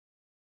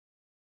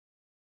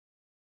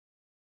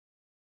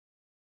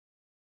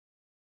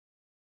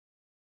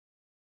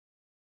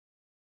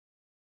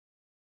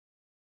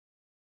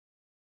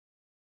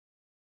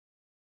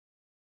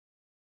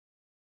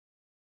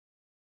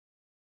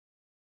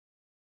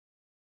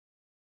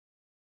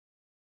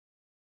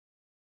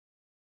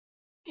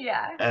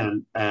Yeah.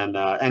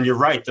 And you're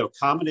right though.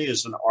 Comedy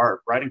is an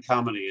art. Writing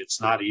comedy, it's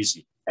not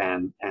easy.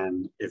 And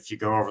if you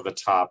go over the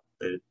top,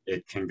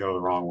 it can go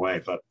the wrong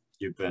way. But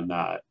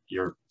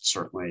you're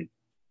certainly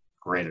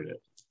great at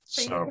it.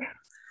 Thank So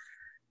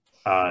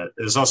you.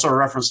 there's also a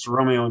reference to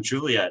Romeo and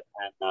Juliet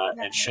Yeah.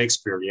 and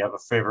Shakespeare. Do you have a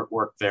favorite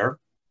work there?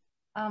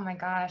 Oh my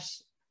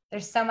gosh.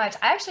 There's so much.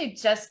 I actually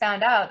just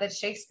found out that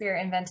Shakespeare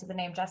invented the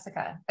name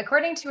Jessica.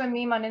 According to a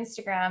meme on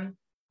Instagram,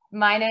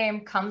 my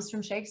name comes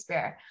from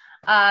Shakespeare.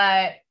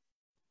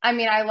 I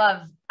mean, I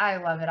love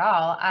it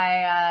all.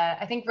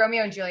 I think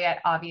Romeo and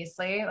Juliet,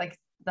 obviously, like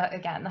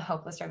again, the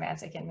hopeless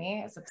romantic in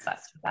me is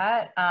obsessed with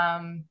that.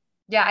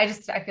 Yeah, I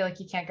feel like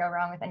you can't go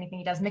wrong with anything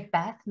he does.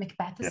 Macbeth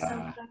is so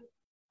Yeah, good.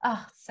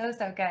 Oh, so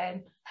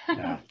good.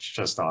 yeah, it's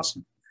just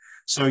awesome.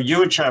 So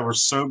you and Chad were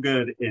so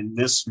good in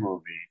this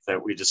movie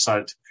that we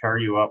decided to pair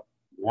you up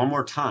one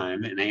more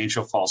time in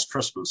Angel Falls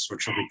Christmas,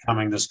 which will be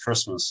coming this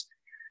Christmas.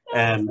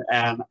 And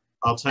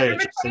I'll tell you,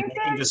 November just in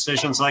making 26th.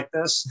 decisions like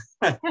this,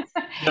 you have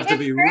to It's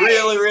be great.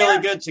 really, really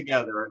Yeah, good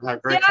together and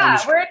have great yeah,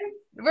 chemistry.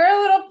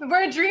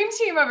 we're a dream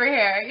team over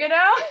here, you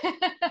know?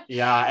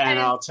 Yeah, and And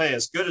I'll tell you,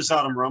 as good as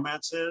Autumn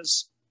Romance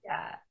is,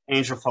 yeah.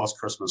 Angel Falls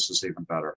Christmas is even better.